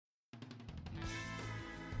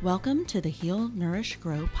Welcome to the Heal, Nourish,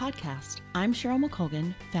 Grow podcast. I'm Cheryl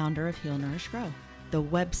McColgan, founder of Heal, Nourish, Grow. The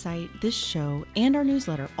website, this show, and our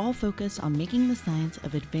newsletter all focus on making the science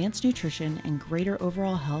of advanced nutrition and greater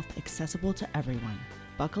overall health accessible to everyone.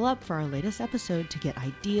 Buckle up for our latest episode to get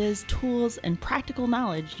ideas, tools, and practical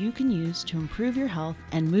knowledge you can use to improve your health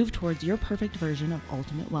and move towards your perfect version of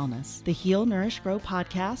ultimate wellness. The Heal, Nourish, Grow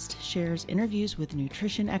podcast shares interviews with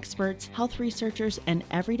nutrition experts, health researchers, and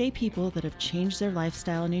everyday people that have changed their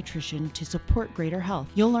lifestyle and nutrition to support greater health.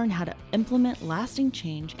 You'll learn how to implement lasting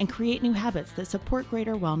change and create new habits that support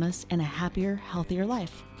greater wellness and a happier, healthier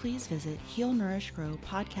life. Please visit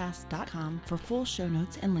healnourishgrowpodcast.com for full show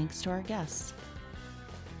notes and links to our guests.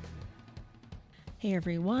 Hey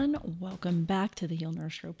everyone, welcome back to the Heal,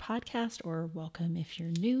 Nourish, Grow podcast, or welcome if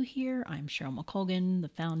you're new here. I'm Cheryl McColgan, the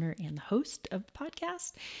founder and the host of the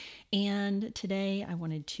podcast. And today I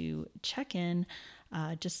wanted to check in.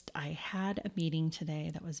 I had a meeting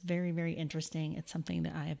today that was very, very interesting. It's something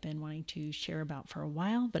that I have been wanting to share about for a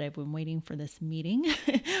while, but I've been waiting for this meeting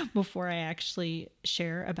before I actually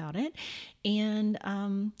share about it. And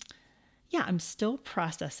I'm still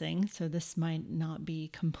processing, so this might not be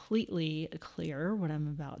completely clear what I'm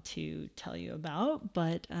about to tell you about,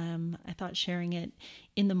 but I thought sharing it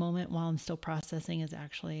in the moment while I'm still processing is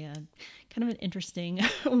actually a kind of an interesting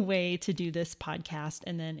way to do this podcast.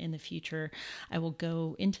 And then in the future, I will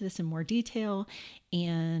go into this in more detail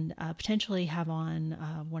and potentially have on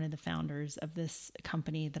one of the founders of this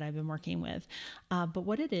company that I've been working with. But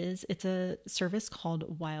what it is, it's a service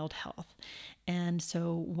called Wild Health. And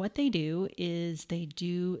so what they do is they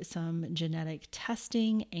do some genetic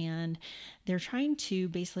testing, and they're trying to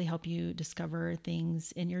basically help you discover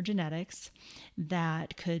things in your genetics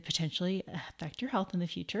that could potentially affect your health in the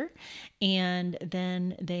future. And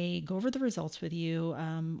then they go over the results with you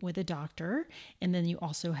with a doctor. And then you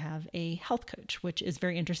also have a health coach, which is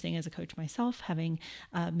very interesting as a coach myself, having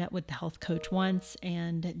met with the health coach once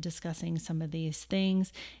and discussing some of these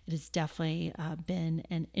things. It has definitely been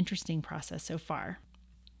an interesting process so far.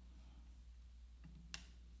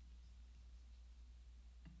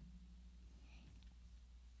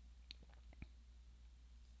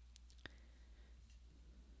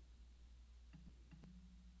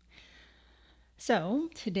 So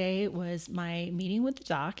today was my meeting with the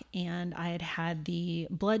doc, and I had the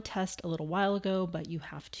blood test a little while ago, but you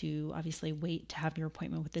have to obviously wait to have your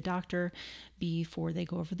appointment with the doctor before they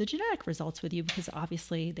go over the genetic results with you, because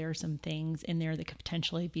obviously there are some things in there that could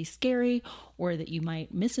potentially be scary or that you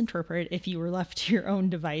might misinterpret if you were left to your own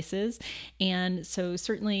devices. And so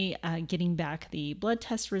certainly getting back the blood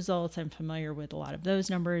test results, I'm familiar with a lot of those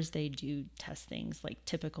numbers. They do test things like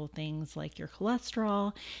typical things like your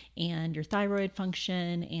cholesterol and your thyroid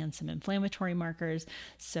function and some inflammatory markers.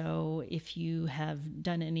 So if you have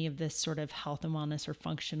done any of this sort of health and wellness or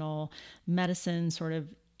functional medicine sort of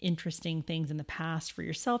interesting things in the past for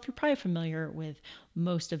yourself, you're probably familiar with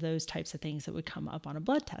most of those types of things that would come up on a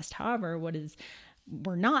blood test. However,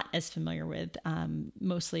 we're not as familiar with,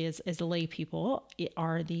 mostly as lay people,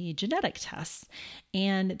 are the genetic tests.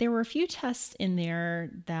 And there were a few tests in there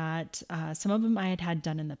that some of them I had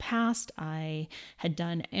done in the past. I had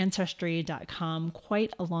done Ancestry.com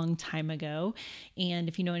quite a long time ago. And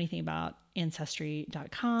if you know anything about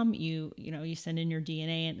Ancestry.com, you send in your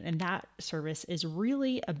DNA, and that service is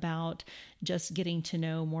really about just getting to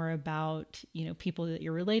know more about, people that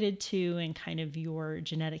you're related to and kind of your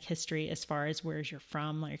genetic history as far as where you're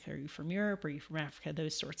from, like are you from Europe, are you from Africa,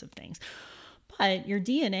 those sorts of things. But your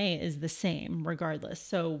DNA is the same regardless.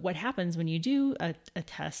 So what happens when you do a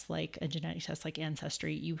test, like a genetic test like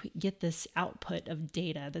Ancestry, you get this output of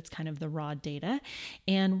data that's kind of the raw data.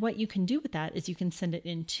 And what you can do with that is you can send it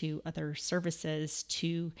into other services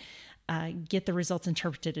to get the results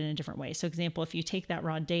interpreted in a different way. So example, if you take that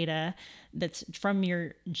raw data that's from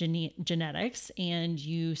your genetics and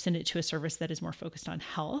you send it to a service that is more focused on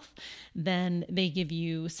health, then they give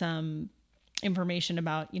you some information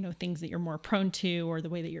about, things that you're more prone to, or the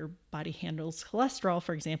way that your body handles cholesterol,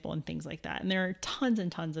 for example, and things like that. And there are tons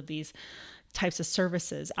and tons of these types of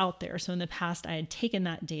services out there. So in the past, I had taken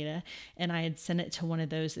that data and I had sent it to one of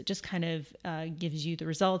those that just kind of gives you the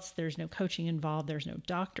results. There's no coaching involved. There's no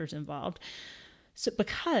doctors involved. So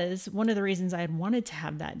because one of the reasons I had wanted to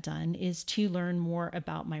have that done is to learn more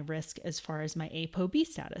about my risk as far as my ApoB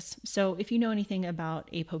status. So if you know anything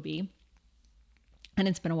about ApoB, And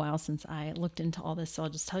it's been a while since I looked into all this, so I'll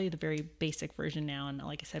just tell you the very basic version now. And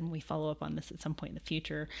like I said, when we follow up on this at some point in the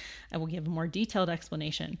future, I will give a more detailed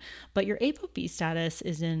explanation. But your ApoB status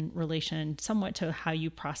is in relation somewhat to how you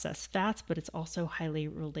process fats, but it's also highly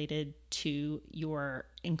related to your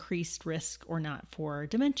increased risk or not for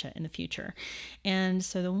dementia in the future. And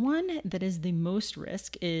so the one that is the most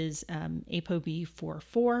risk is ApoB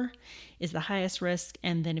 4 is the highest risk.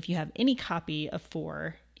 And then if you have any copy of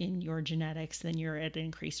 4 in your genetics, then you're at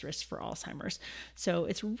increased risk for Alzheimer's. So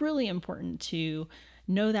it's really important to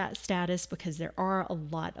know that status, because there are a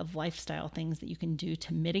lot of lifestyle things that you can do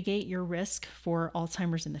to mitigate your risk for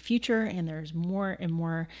Alzheimer's in the future. And there's more and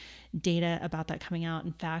more data about that coming out.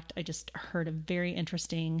 In fact, I just heard a very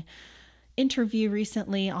interesting interview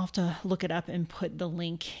recently. I'll have to look it up and put the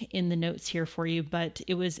link in the notes here for you, but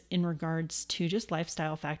it was in regards to just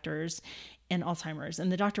lifestyle factors and Alzheimer's.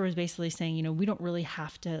 And the doctor was basically saying, we don't really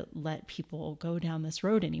have to let people go down this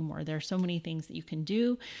road anymore. There are so many things that you can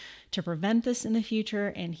do to prevent this in the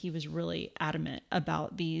future. And he was really adamant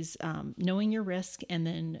about these, knowing your risk and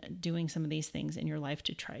then doing some of these things in your life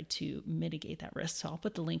to try to mitigate that risk. So I'll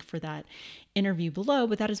put the link for that interview below,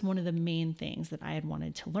 but that is one of the main things that I had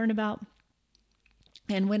wanted to learn about.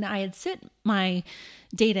 And when I had sent my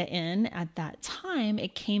data in at that time,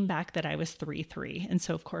 it came back that I was 3.3. And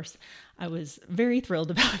so, of course, I was very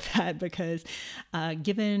thrilled about that, because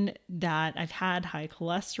given that I've had high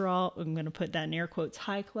cholesterol, I'm going to put that in air quotes,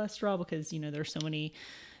 high cholesterol, because, there's so many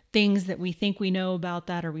things that we think we know about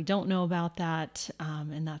that or we don't know about that.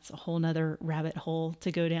 And that's a whole nother rabbit hole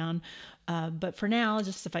to go down. But for now,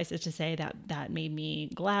 just suffice it to say that that made me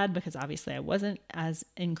glad, because obviously I wasn't as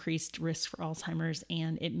increased risk for Alzheimer's.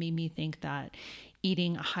 And it made me think that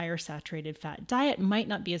eating a higher saturated fat diet might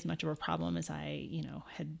not be as much of a problem as I,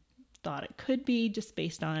 had thought it could be, just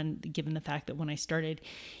based on given the fact that when I started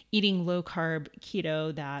eating low carb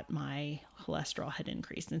keto, that my cholesterol had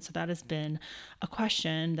increased. And so that has been a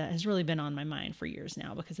question that has really been on my mind for years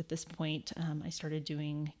now, because at this point, I started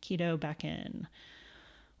doing keto back in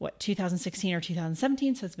 2016 or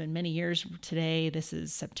 2017. So it's been many years. Today, this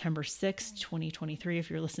is September 6th, 2023, if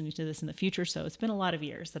you're listening to this in the future. So it's been a lot of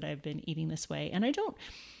years that I've been eating this way. And I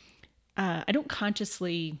don't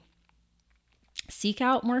consciously seek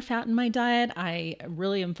out more fat in my diet. I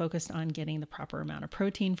really am focused on getting the proper amount of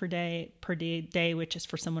protein per day, which is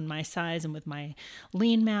for someone my size and with my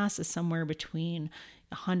lean mass is somewhere between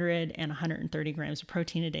 100 and 130 grams of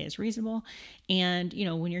protein a day is reasonable. And,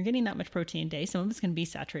 when you're getting that much protein a day, some of it's going to be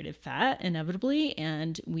saturated fat inevitably.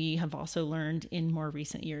 And we have also learned in more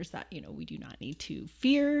recent years that, we do not need to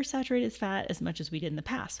fear saturated fat as much as we did in the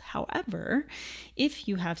past. However, if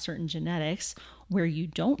you have certain genetics where you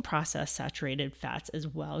don't process saturated fats as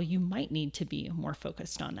well, you might need to be more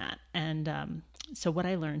focused on that. And so what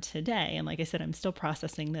I learned today, and like I said, I'm still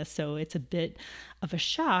processing this, so it's a bit of a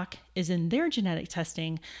shock, is in their genetic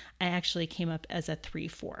testing, I actually came up as a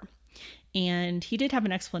 3.4. And he did have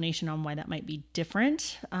an explanation on why that might be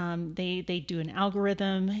different. They do an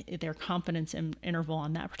algorithm. Their confidence interval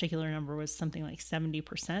on that particular number was something like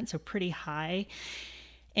 70%, so pretty high.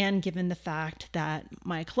 And given the fact that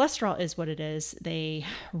my cholesterol is what it is, they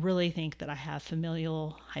really think that I have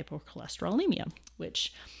familial hypercholesterolemia,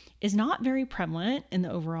 which is not very prevalent in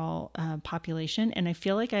the overall population. And I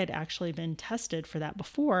feel like I had actually been tested for that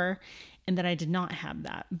before and that I did not have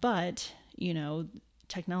that. But,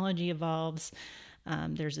 technology evolves.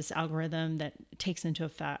 There's this algorithm that takes into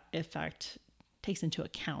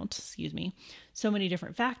account, so many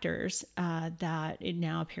different factors that it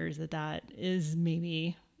now appears that is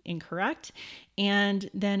maybe incorrect. And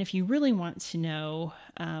then if you really want to know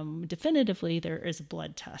definitively, there is a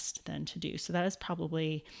blood test then to do. So that is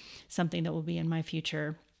probably something that will be in my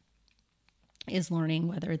future, is learning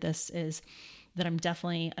whether this is that I'm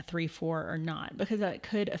definitely a 3.4 or not, because that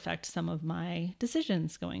could affect some of my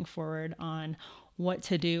decisions going forward on what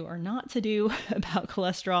to do or not to do about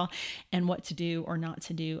cholesterol and what to do or not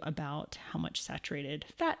to do about how much saturated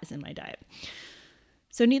fat is in my diet.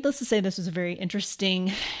 So needless to say, this was a very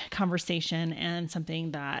interesting conversation and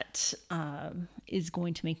something that is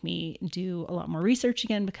going to make me do a lot more research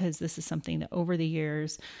again, because this is something that over the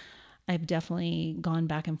years I've definitely gone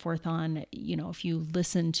back and forth on. If you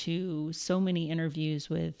listen to so many interviews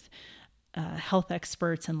with health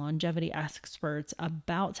experts and longevity experts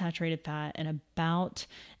about saturated fat and about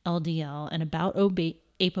LDL and about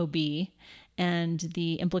ApoB and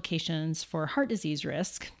the implications for heart disease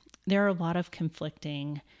risk, there are a lot of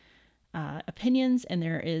conflicting opinions, and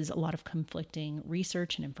there is a lot of conflicting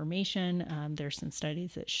research and information. There's some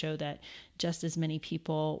studies that show that just as many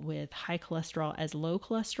people with high cholesterol as low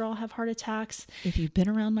cholesterol have heart attacks. If you've been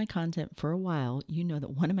around my content for a while, you know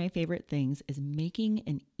that one of my favorite things is making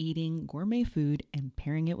and eating gourmet food and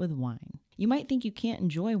pairing it with wine. You might think you can't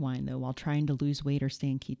enjoy wine, though, while trying to lose weight or stay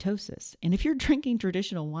in ketosis. And if you're drinking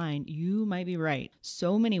traditional wine, you might be right.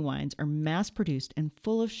 So many wines are mass-produced and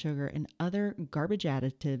full of sugar and other garbage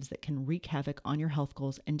additives that can wreak havoc on your health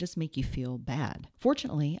goals and just make you feel bad.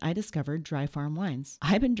 Fortunately, I discovered Dry Farm Wines.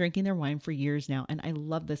 I've been drinking their wine for years now, and I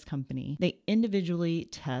love this company. They individually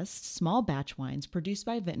test small batch wines produced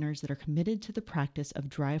by vintners that are committed to the practice of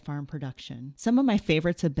dry farm production. Some of my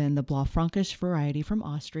favorites have been the Blaufränkisch variety from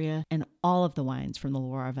Austria and all of the wines from the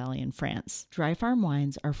Loire Valley in France. Dry farm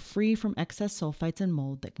wines are free from excess sulfites and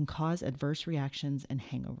mold that can cause adverse reactions and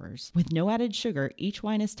hangovers. With no added sugar, each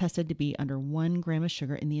wine is tested to be under 1 gram of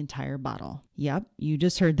sugar in the entire bottle. Yep, you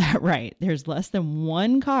just heard that right. There's less than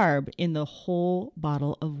 1 carb in the whole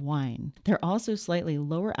bottle of wine. They're also slightly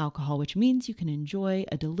lower alcohol, which means you can enjoy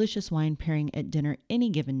a delicious wine pairing at dinner any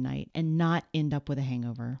given night and not end up with a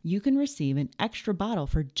hangover. You can receive an extra bottle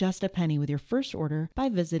for just a penny with your first order by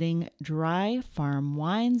visiting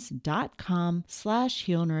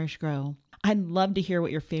dryfarmwines.com/HEALNOURISHGROW. I'd love to hear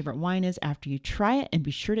what your favorite wine is after you try it, and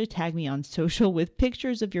be sure to tag me on social with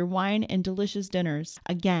pictures of your wine and delicious dinners.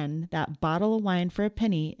 Again, that bottle of wine for a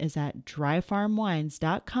penny is at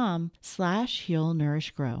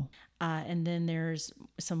dryfarmwines.com/HEALNOURISHGROW. And then there's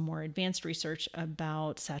some more advanced research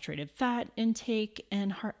about saturated fat intake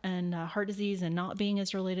and heart disease, and not being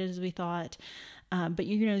as related as we thought. But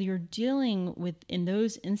you're dealing with, in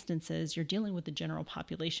those instances, you're dealing with the general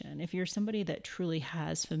population. If you're somebody that truly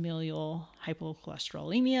has familial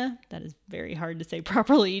hypocholesterolemia, that is very hard to say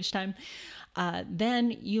properly each time,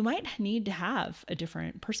 then you might need to have a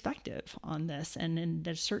different perspective on this. And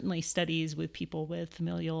there's certainly studies with people with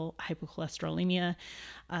familial hypocholesterolemia.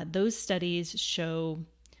 Those studies show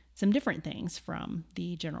some different things from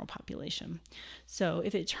the general population. So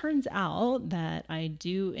if it turns out that I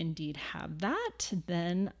do indeed have that,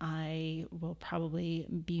 then I will probably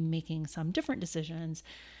be making some different decisions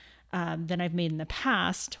than I've made in the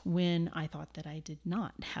past when I thought that I did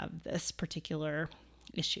not have this particular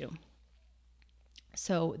issue.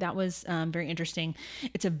 So that was very interesting.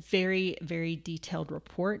 It's a very, very detailed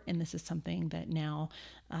report. And this is something that now,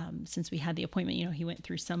 since we had the appointment, he went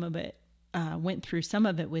through some of it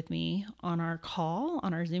with me on our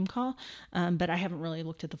Zoom call. But I haven't really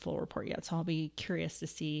looked at the full report yet. So I'll be curious to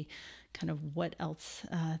see kind of what else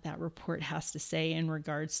that report has to say in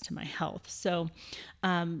regards to my health. So,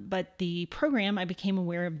 but the program, I became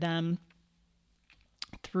aware of them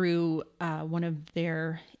through one of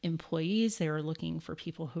their employees. They were looking for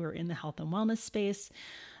people who are in the health and wellness space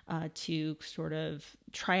to sort of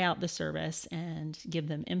try out the service and give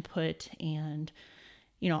them input. And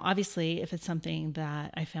obviously, if it's something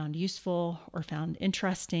that I found useful or found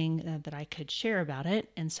interesting, that I could share about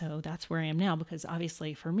it. And so that's where I am now, because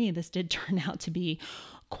obviously for me, this did turn out to be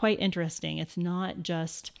quite interesting. It's not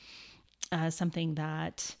just something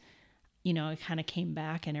that, it kind of came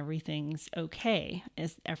back and everything's okay.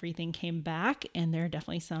 Everything came back, and there are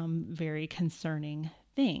definitely some very concerning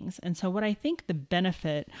things. And so what I think the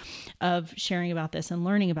benefit of sharing about this and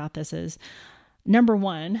learning about this is, number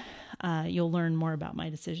one, you'll learn more about my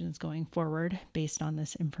decisions going forward based on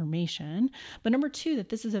this information. But number two, that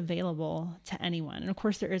this is available to anyone. And of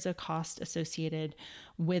course, there is a cost associated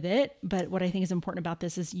with it. But what I think is important about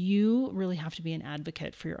this is you really have to be an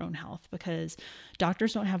advocate for your own health, because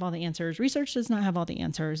doctors don't have all the answers. Research does not have all the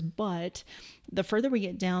answers. But the further we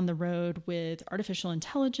get down the road with artificial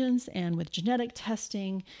intelligence and with genetic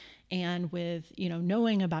testing and with,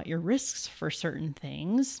 knowing about your risks for certain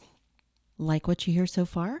things. Like what you hear so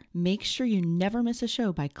far? Make sure you never miss a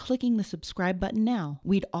show by clicking the subscribe button now.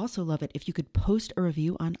 We'd also love it if you could post a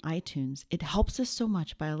review on iTunes. It helps us so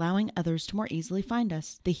much by allowing others to more easily find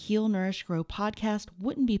us. The Heal, Nourish, Grow podcast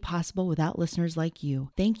wouldn't be possible without listeners like you.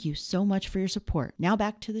 Thank you so much for your support. Now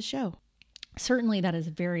back to the show. Certainly, that is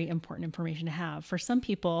very important information to have. For some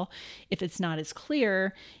people, if it's not as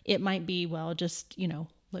clear, it might be, well, just,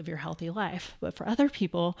 live your healthy life. But for other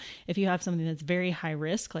people, if you have something that's very high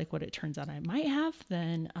risk, like what it turns out I might have,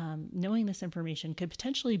 then knowing this information could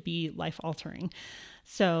potentially be life altering.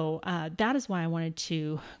 So that is why I wanted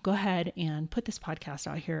to go ahead and put this podcast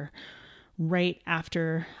out here right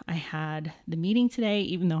after I had the meeting today,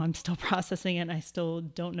 even though I'm still processing it. I still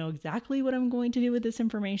don't know exactly what I'm going to do with this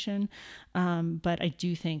information. But I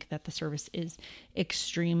do think that the service is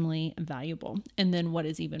extremely valuable. And then what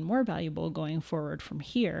is even more valuable going forward from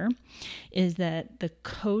here is that the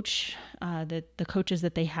coaches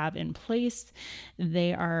that they have in place,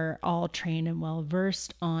 they are all trained and well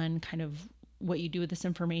versed on kind of what you do with this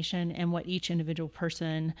information and what each individual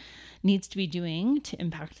person needs to be doing to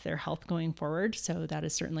impact their health going forward. So that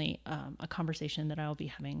is certainly a conversation that I'll be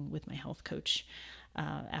having with my health coach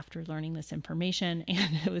after learning this information.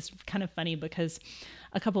 And it was kind of funny because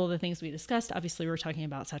a couple of the things we discussed, obviously we were talking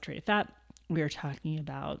about saturated fat. We were talking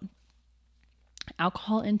about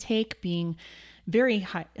alcohol intake being very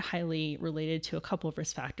highly related to a couple of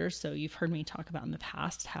risk factors. So you've heard me talk about in the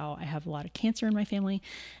past how I have a lot of cancer in my family.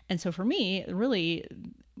 And so for me, really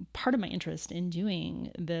part of my interest in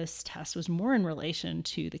doing this test was more in relation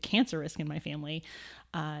to the cancer risk in my family,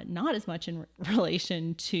 not as much in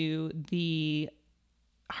relation to the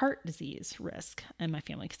heart disease risk in my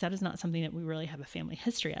family, because that is not something that we really have a family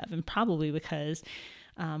history of. And probably because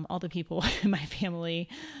all the people in my family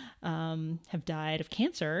have died of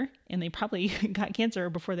cancer, and they probably got cancer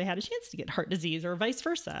before they had a chance to get heart disease, or vice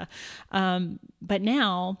versa. But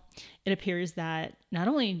now it appears that not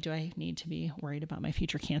only do I need to be worried about my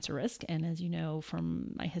future cancer risk, and as you know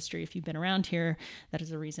from my history, if you've been around here, that is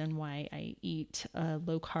the reason why I eat a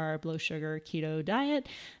low carb, low sugar, keto diet.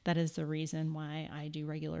 That is the reason why I do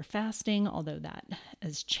regular fasting, although that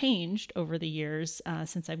has changed over the years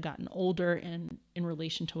since I've gotten older, and in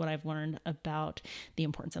relation to what I've learned about the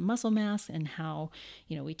importance of muscle mass and how,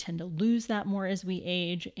 we tend to lose that more as we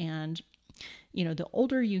age. And the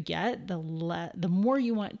older you get, the more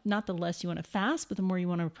you want, not the less you want to fast, but the more you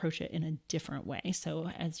want to approach it in a different way.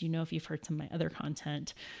 So as you know, if you've heard some of my other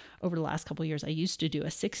content over the last couple of years, I used to do a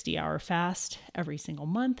 60-hour fast every single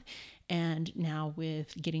month. And now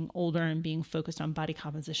with getting older and being focused on body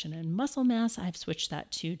composition and muscle mass, I've switched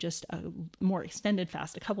that to just a more extended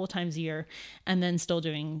fast a couple of times a year, and then still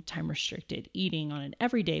doing time restricted eating on an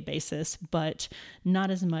everyday basis, but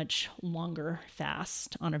not as much longer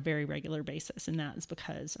fast on a very regular basis. And that is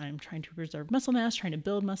because I'm trying to preserve muscle mass, trying to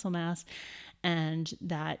build muscle mass. And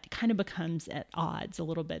that kind of becomes at odds a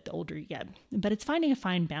little bit the older you get. But it's finding a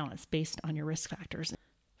fine balance based on your risk factors.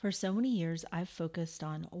 For so many years, I've focused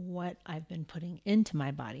on what I've been putting into my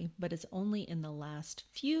body, but it's only in the last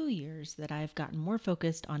few years that I've gotten more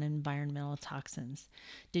focused on environmental toxins.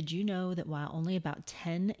 Did you know that while only about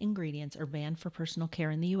 10 ingredients are banned for personal care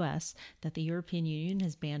in the US, that the European Union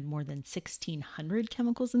has banned more than 1,600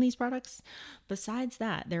 chemicals in these products? Besides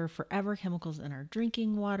that, there are forever chemicals in our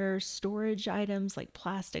drinking water, storage items like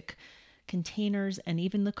plastic containers, and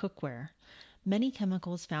even the cookware. Many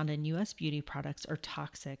chemicals found in U.S. beauty products are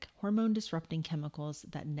toxic, hormone-disrupting chemicals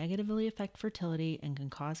that negatively affect fertility and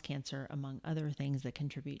can cause cancer, among other things that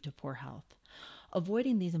contribute to poor health.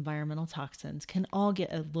 Avoiding these environmental toxins can all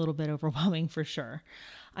get a little bit overwhelming for sure.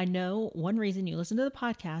 I know one reason you listen to the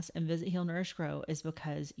podcast and visit Heal, Nourish, Grow is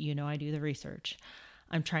because I do the research.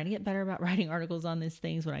 I'm trying to get better about writing articles on these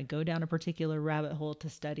things when I go down a particular rabbit hole to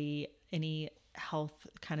study any health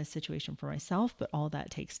kind of situation for myself, but all that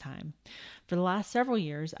takes time. For the last several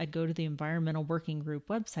years, I'd go to the Environmental Working Group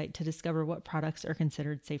website to discover what products are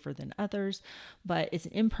considered safer than others, but it's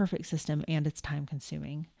an imperfect system and it's time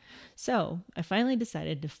consuming. So I finally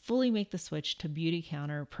decided to fully make the switch to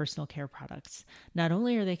Beautycounter personal care products. Not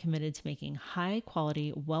only are they committed to making high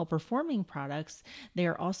quality, well-performing products, they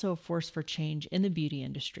are also a force for change in the beauty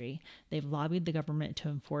industry. They've lobbied the government to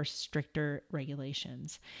enforce stricter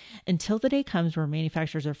regulations. Until the day comes where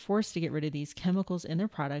manufacturers are forced to get rid of these chemicals in their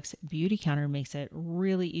products, Beautycounter makes it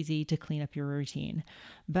really easy to clean up your routine.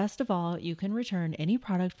 Best of all, you can return any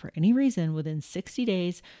product for any reason within 60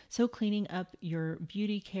 days, so cleaning up your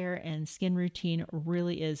beauty care and skin routine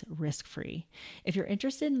really is risk-free. If you're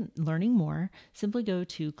interested in learning more, simply go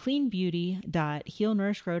to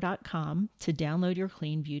cleanbeauty.healnourishgrow.com to download your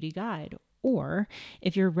clean beauty guide. Or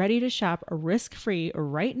if you're ready to shop risk-free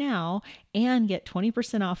right now and get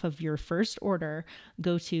 20% off of your first order,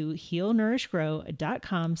 go to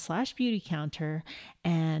healnourishgrow.com/beautycounter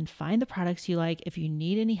and find the products you like. If you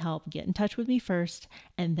need any help, get in touch with me first.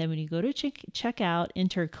 And then when you go to check out,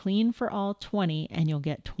 enter Clean for All 20 and you'll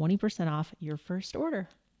get 20% off your first order.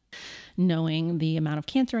 knowing the amount of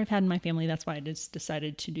cancer I've had in my family. That's why I just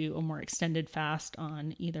decided to do a more extended fast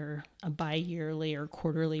on either a bi-yearly or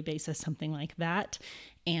quarterly basis, something like that,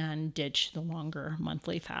 and ditch the longer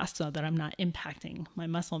monthly fast so that I'm not impacting my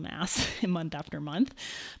muscle mass month after month,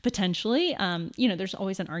 potentially. There's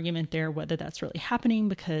always an argument there whether that's really happening,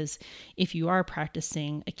 because if you are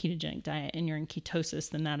practicing a ketogenic diet and you're in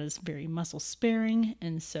ketosis, then that is very muscle sparing.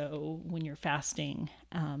 And so when you're fasting,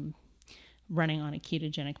 running on a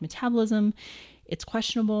ketogenic metabolism, it's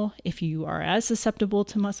questionable if you are as susceptible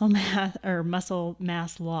to muscle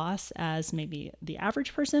mass loss as maybe the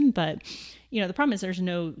average person. But the problem is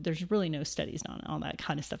there's really no studies on all that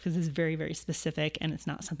kind of stuff, because it's very, very specific and it's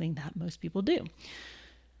not something that most people do.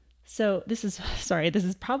 So this is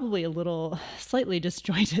probably a little slightly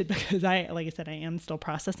disjointed, because like I said, I am still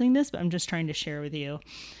processing this, but I'm just trying to share with you,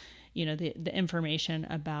 the information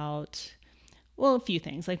about, well, a few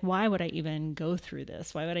things, like why would I even go through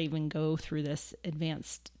this? Why would I even go through this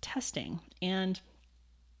advanced testing? And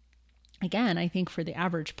again, I think for the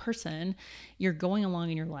average person, you're going along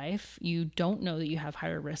in your life. You don't know that you have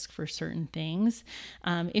higher risk for certain things.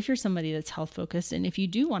 If you're somebody that's health focused, and if you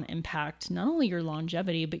do want to impact not only your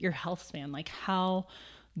longevity, but your health span, like how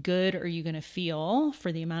good are you going to feel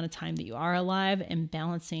for the amount of time that you are alive, and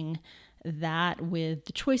balancing that with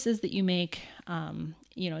the choices that you make.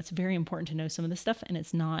 It's very important to know some of this stuff, and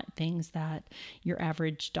it's not things that your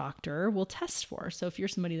average doctor will test for. So if you're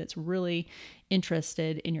somebody that's really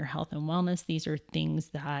interested in your health and wellness, these are things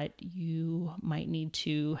that you might need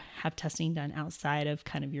to have testing done outside of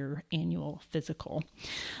kind of your annual physical.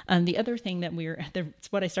 The other thing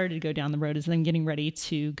that's what I started to go down the road, is I'm getting ready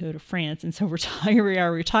to go to France. And so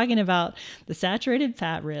we're talking about the saturated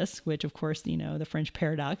fat risk, which of course, the French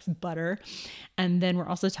paradox, butter. And then we're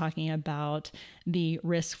also talking about the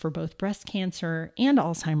risk for both breast cancer and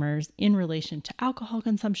Alzheimer's in relation to alcohol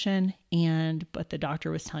consumption. And what the doctor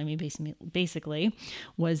was telling me basically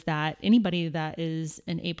was that anybody that is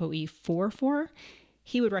an ApoE4/4,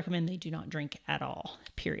 he would recommend they do not drink at all,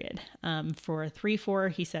 period. For a 3/4,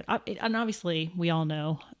 he said, and obviously we all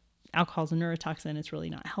know alcohol is a neurotoxin. It's really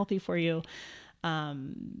not healthy for you.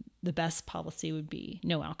 The best policy would be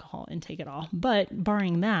no alcohol intake at all. But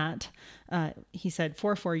barring that, he said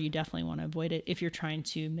 4/4, you definitely want to avoid it if you're trying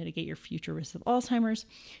to mitigate your future risk of Alzheimer's.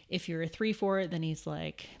 If you're a 3/4, then he's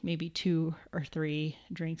like maybe 2 or 3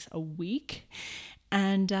 drinks a week.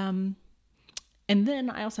 And then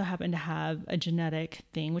I also happen to have a genetic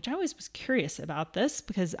thing, which I always was curious about this,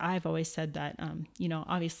 because I've always said that,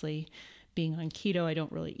 obviously being on keto, I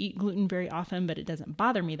don't really eat gluten very often, but it doesn't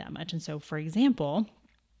bother me that much. And so, for example,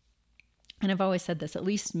 and I've always said this, at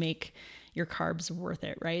least make your carbs worth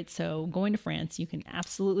it, right? So going to France, you can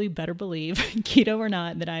absolutely better believe, keto or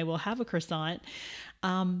not, that I will have a croissant.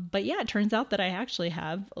 But yeah, it turns out that I actually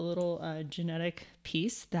have a little genetic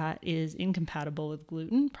piece that is incompatible with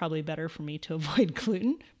gluten. Probably better for me to avoid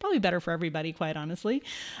gluten. Probably better for everybody, quite honestly.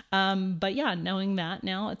 But yeah, knowing that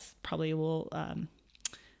now, it's probably will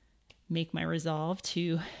make my resolve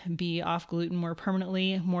to be off gluten more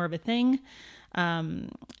permanently more of a thing.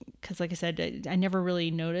 Because like I said, I never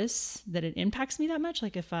really notice that it impacts me that much.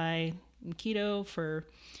 Like if I am keto for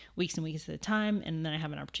weeks and weeks at a time, and then I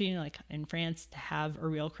have an opportunity, like in France, to have a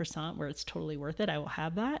real croissant where it's totally worth it, I will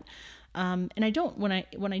have that. And I don't, when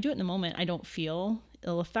I do it in the moment, I don't feel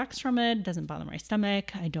ill effects from it. It doesn't bother my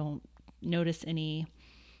stomach. I don't notice any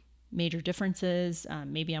major differences.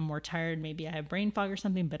 Maybe I'm more tired. Maybe I have brain fog or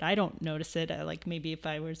something, but I don't notice it. Maybe if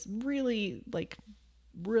I was really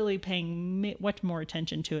paying much more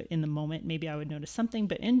attention to it in the moment, maybe I would notice something,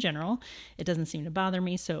 but in general, it doesn't seem to bother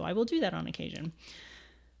me. So I will do that on occasion.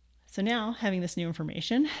 So now having this new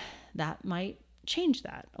information, that might change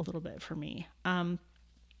that a little bit for me.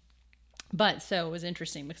 But so it was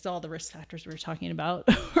interesting because all the risk factors we were talking about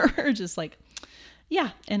were just like,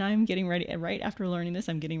 yeah. And I'm getting ready, right after learning this,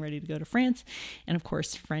 I'm getting ready to go to France. And of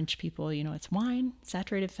course, French people, it's wine,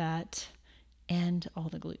 saturated fat, and all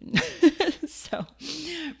the gluten. So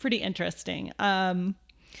pretty interesting.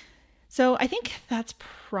 So I think that's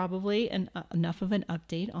probably enough of an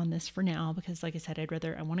update on this for now, because like I said,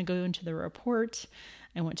 I want to go into the report.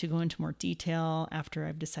 I want to go into more detail after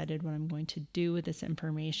I've decided what I'm going to do with this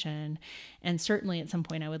information. And certainly at some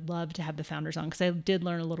point I would love to have the founders on, because I did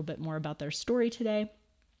learn a little bit more about their story today.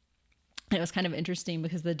 It was kind of interesting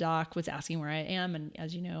because the doc was asking where I am. And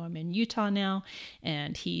as you know, I'm in Utah now,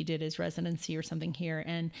 and he did his residency or something here.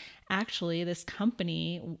 And actually this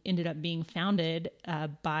company ended up being founded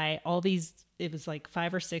by all these, it was like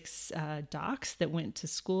 5 or 6 docs that went to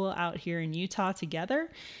school out here in Utah together.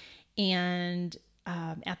 And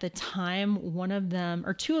at the time, one of them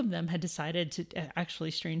or two of them had decided to,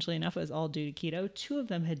 actually, strangely enough, it was all due to keto. Two of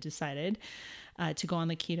them had decided to go on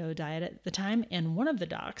the keto diet at the time. And one of the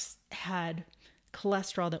docs had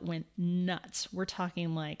cholesterol that went nuts. We're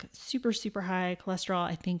talking like super, super high cholesterol.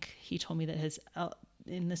 I think he told me that his,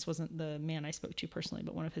 and this wasn't the man I spoke to personally,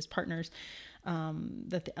 but one of his partners,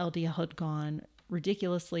 that the LDL had gone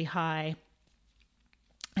ridiculously high.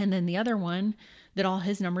 And then the other one that all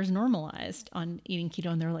his numbers normalized on eating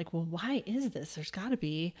keto. And they're like, well, why is this? There's got to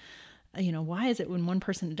be, why is it when one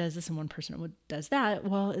person does this and one person does that?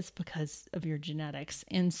 Well, it's because of your genetics.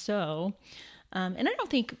 And so, and I don't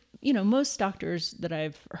think, most doctors that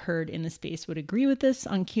I've heard in the space would agree with this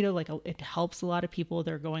on keto. Like, it helps a lot of people.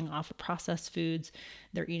 They're going off of processed foods.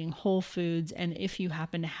 They're eating whole foods. And if you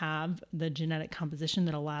happen to have the genetic composition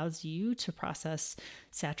that allows you to process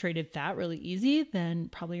saturated fat really easy, then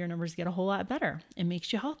probably your numbers get a whole lot better. It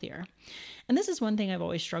makes you healthier. And this is one thing I've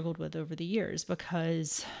always struggled with over the years,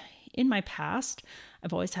 because in my past,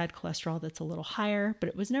 I've always had cholesterol that's a little higher, but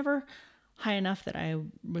it was never high enough that I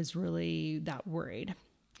was really that worried.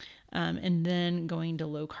 And then going to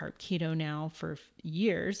low carb keto now for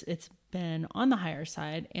years, it's been on the higher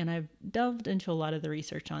side. And I've delved into a lot of the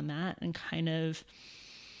research on that and kind of,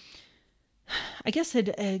 I guess,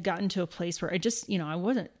 had gotten to a place where I just, I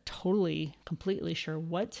wasn't totally, completely sure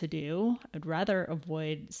what to do. I'd rather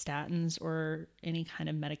avoid statins or any kind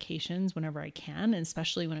of medications whenever I can, and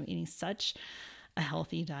especially when I'm eating such a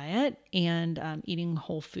healthy diet and eating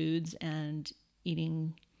whole foods and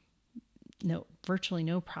eating virtually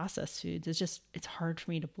no processed foods. It's hard for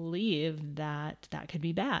me to believe that could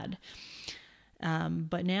be bad.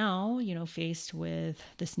 But now, faced with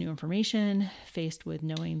this new information, faced with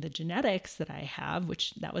knowing the genetics that I have,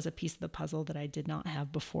 which that was a piece of the puzzle that I did not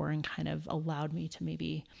have before and kind of allowed me to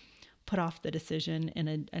maybe put off the decision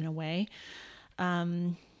in a way.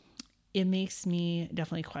 It makes me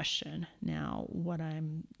definitely question now what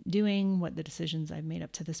I'm doing, what the decisions I've made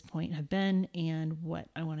up to this point have been, and what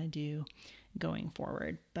I want to do going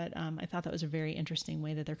forward. But I thought that was a very interesting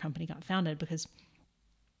way that their company got founded, because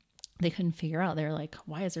they couldn't figure out, they're like,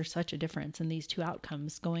 why is there such a difference in these two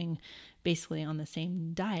outcomes going basically on the same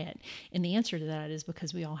diet? And the answer to that is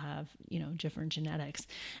because we all have, different genetics.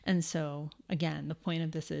 And so again, the point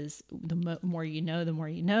of this is the more you know, the more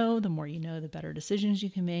you know, the better decisions you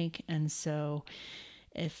can make. And so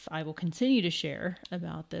if I will continue to share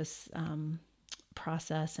about this,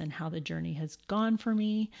 process and how the journey has gone for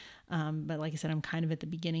me. But like I said, I'm kind of at the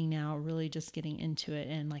beginning now, really just getting into it.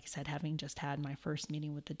 And like I said, having just had my first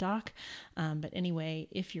meeting with the doc. But anyway,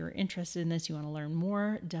 if you're interested in this, you want to learn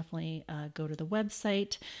more, definitely go to the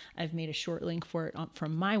website. I've made a short link for it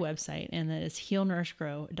from my website, and that is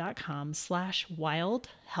healnourishgrow.com/wild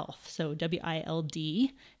health. So WILD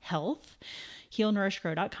health,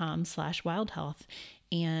 healnourishgrow.com/wild health.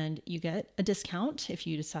 And you get a discount if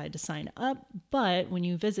you decide to sign up. But when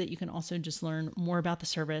you visit, you can also just learn more about the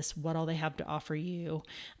service, what all they have to offer you.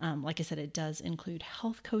 Like I said, it does include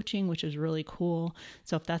health coaching, which is really cool.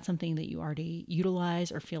 So if that's something that you already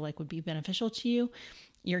utilize or feel like would be beneficial to you,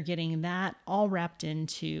 you're getting that all wrapped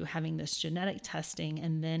into having this genetic testing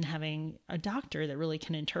and then having a doctor that really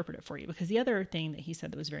can interpret it for you. Because the other thing that he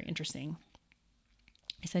said that was very interesting,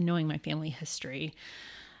 he said, knowing my family history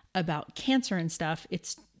about cancer and stuff,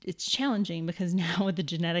 it's challenging because now with the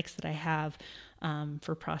genetics that I have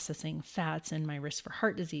for processing fats and my risk for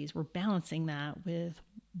heart disease, we're balancing that with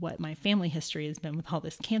what my family history has been with all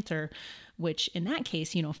this cancer, which in that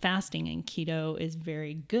case, fasting and keto is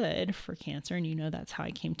very good for cancer. And that's how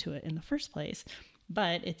I came to it in the first place.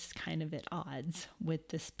 But it's kind of at odds with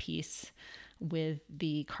this piece with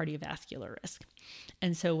the cardiovascular risk.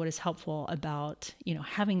 And so what is helpful about,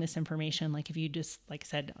 having this information, like if you just, like I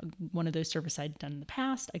said, one of those services I'd done in the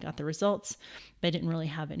past, I got the results, but I didn't really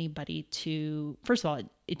have anybody to, first of all,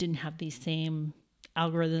 it didn't have these same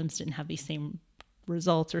algorithms, didn't have these same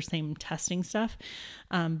results or same testing stuff.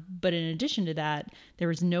 But in addition to that, there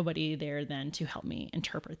was nobody there then to help me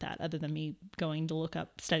interpret that other than me going to look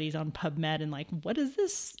up studies on PubMed and like, what is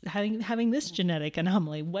this, having this genetic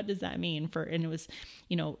anomaly? What does that mean and it was,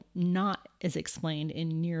 not as explained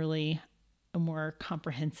in nearly a more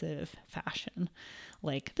comprehensive fashion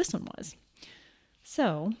like this one was.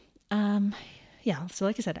 So, yeah, so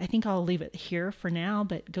like I said, I think I'll leave it here for now,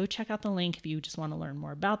 but go check out the link if you just want to learn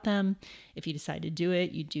more about them. If you decide to do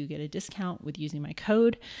it, you do get a discount with using my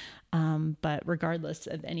code. But regardless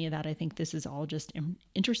of any of that, I think this is all just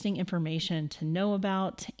interesting information to know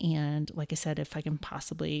about. And like I said, if I can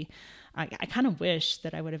I kind of wish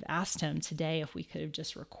that I would have asked him today if we could have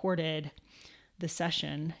just recorded the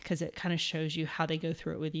session, because it kind of shows you how they go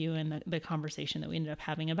through it with you and the conversation that we ended up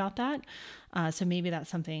having about that. So maybe that's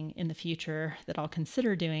something in the future that I'll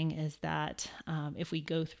consider doing, is that if we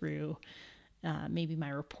go through maybe my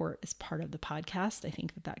report as part of the podcast, I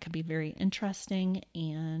think that could be very interesting.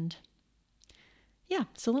 And yeah,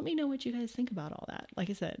 so let me know what you guys think about all that. Like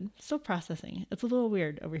I said, still processing. It's a little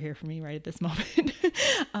weird over here for me right at this moment.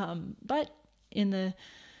 But in the,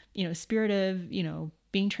 spirit of,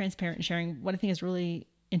 being transparent and sharing, what I think is really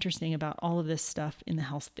interesting about all of this stuff in the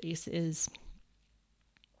health space is,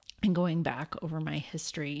 and going back over my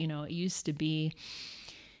history, it used to be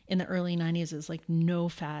in the early 90s, it was like no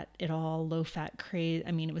fat at all, low fat craze.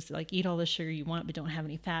 I mean, it was like eat all the sugar you want, but don't have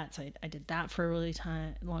any fat. So I did that for a really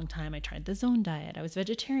long time. I tried the zone diet. I was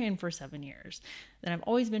vegetarian for 7 years. Then I've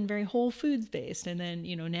always been very whole foods based. And then,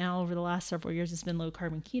 now over the last several years, it's been low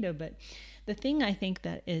carb and keto. But the thing I think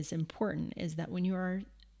that is important is that when you are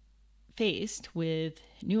faced with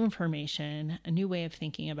new information, a new way of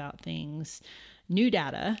thinking about things, new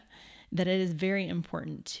data, that it is very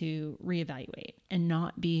important to reevaluate and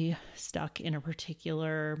not be stuck in a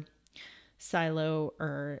particular silo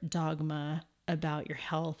or dogma about your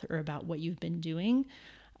health or about what you've been doing,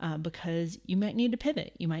 because you might need to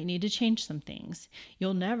pivot. You might need to change some things.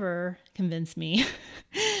 You'll never convince me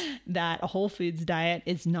that a whole foods diet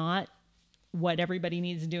is not what everybody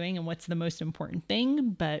needs doing and what's the most important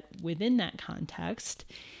thing. But within that context,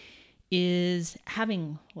 is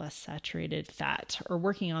having less saturated fat or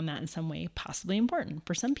working on that in some way possibly important.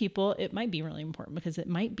 For some people, it might be really important because it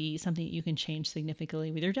might be something that you can change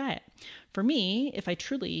significantly with your diet. For me, if I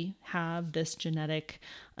truly have this genetic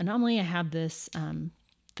anomaly, I have this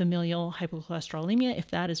familial hypocholesterolemia,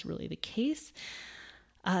 if that is really the case,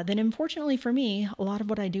 then unfortunately for me, a lot of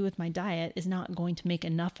what I do with my diet is not going to make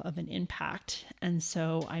enough of an impact. And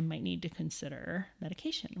so I might need to consider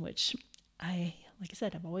medication, which like I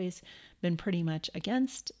said, I've always been pretty much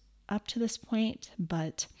against up to this point,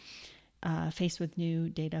 but faced with new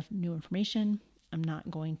data, new information, I'm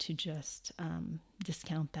not going to just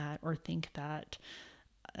discount that or think that,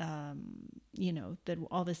 that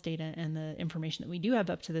all this data and the information that we do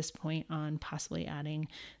have up to this point on possibly adding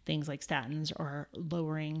things like statins or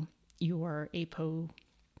lowering your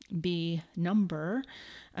ApoB number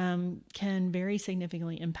can very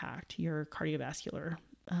significantly impact your cardiovascular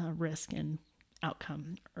risk and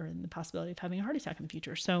outcome, or in the possibility of having a heart attack in the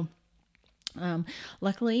future. So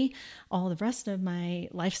luckily, all the rest of my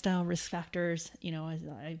lifestyle risk factors,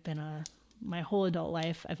 I've been my whole adult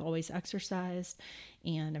life, I've always exercised,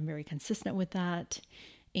 and I'm very consistent with that.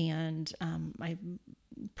 And I'm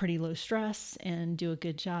pretty low stress and do a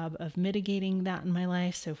good job of mitigating that in my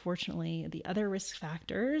life. So fortunately, the other risk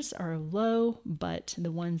factors are low, but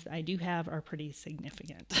the ones that I do have are pretty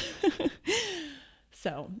significant.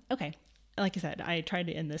 So, okay. Like I said, I tried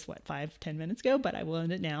to end this, 5-10 minutes ago, but I will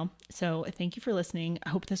end it now. So thank you for listening. I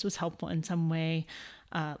hope this was helpful in some way.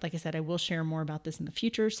 Like I said, I will share more about this in the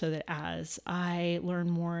future so that as I learn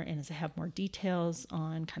more and as I have more details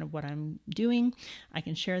on kind of what I'm doing, I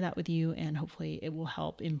can share that with you, and hopefully it will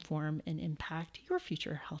help inform and impact your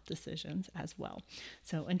future health decisions as well.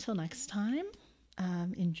 So until next time,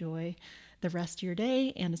 enjoy the rest of your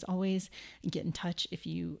day. And as always, get in touch if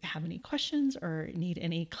you have any questions or need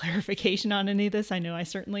any clarification on any of this. I know I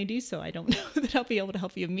certainly do, so I don't know that I'll be able to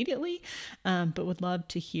help you immediately, but would love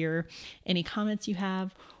to hear any comments you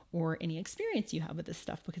have or any experience you have with this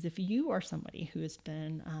stuff. Because if you are somebody who has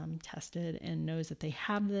been tested and knows that they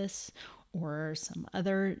have this or some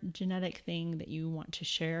other genetic thing that you want to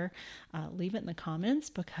share, leave it in the comments,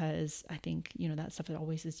 because I think, that stuff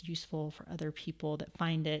always is useful for other people that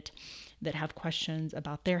find it, that have questions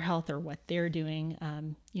about their health or what they're doing.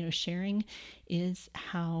 Sharing is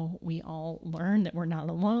how we all learn that we're not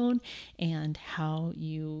alone, and how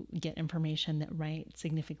you get information that might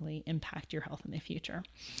significantly impact your health in the future.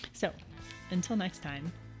 So until next time.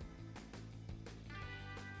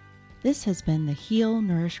 This has been the Heal,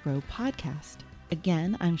 Nourish, Grow podcast.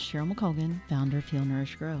 Again, I'm Cheryl McColgan, founder of Heal,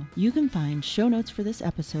 Nourish, Grow. You can find show notes for this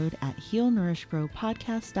episode at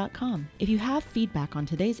healnourishgrowpodcast.com. If you have feedback on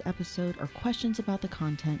today's episode or questions about the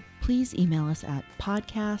content, please email us at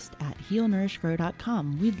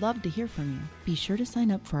podcast@healnourishgrow.com. We'd love to hear from you. Be sure to sign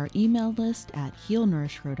up for our email list at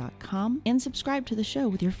healnourishgrow.com and subscribe to the show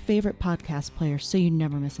with your favorite podcast player so you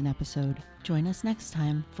never miss an episode. Join us next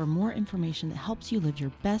time for more information that helps you live your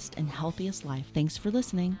best and healthiest life. Thanks for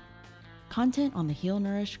listening. Content on the Heal,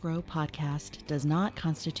 Nourish, Grow podcast does not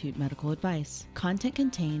constitute medical advice. Content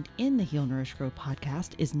contained in the Heal, Nourish, Grow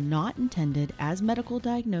podcast is not intended as medical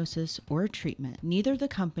diagnosis or treatment. Neither the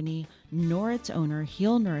company nor its owner,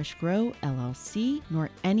 Heal, Nourish, Grow, LLC, nor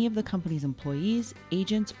any of the company's employees,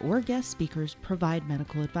 agents, or guest speakers provide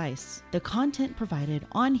medical advice. The content provided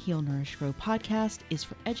on Heal, Nourish, Grow podcast is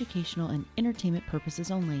for educational and entertainment purposes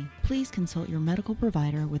only. Please consult your medical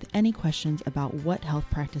provider with any questions about what health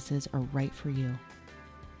practices are right for you.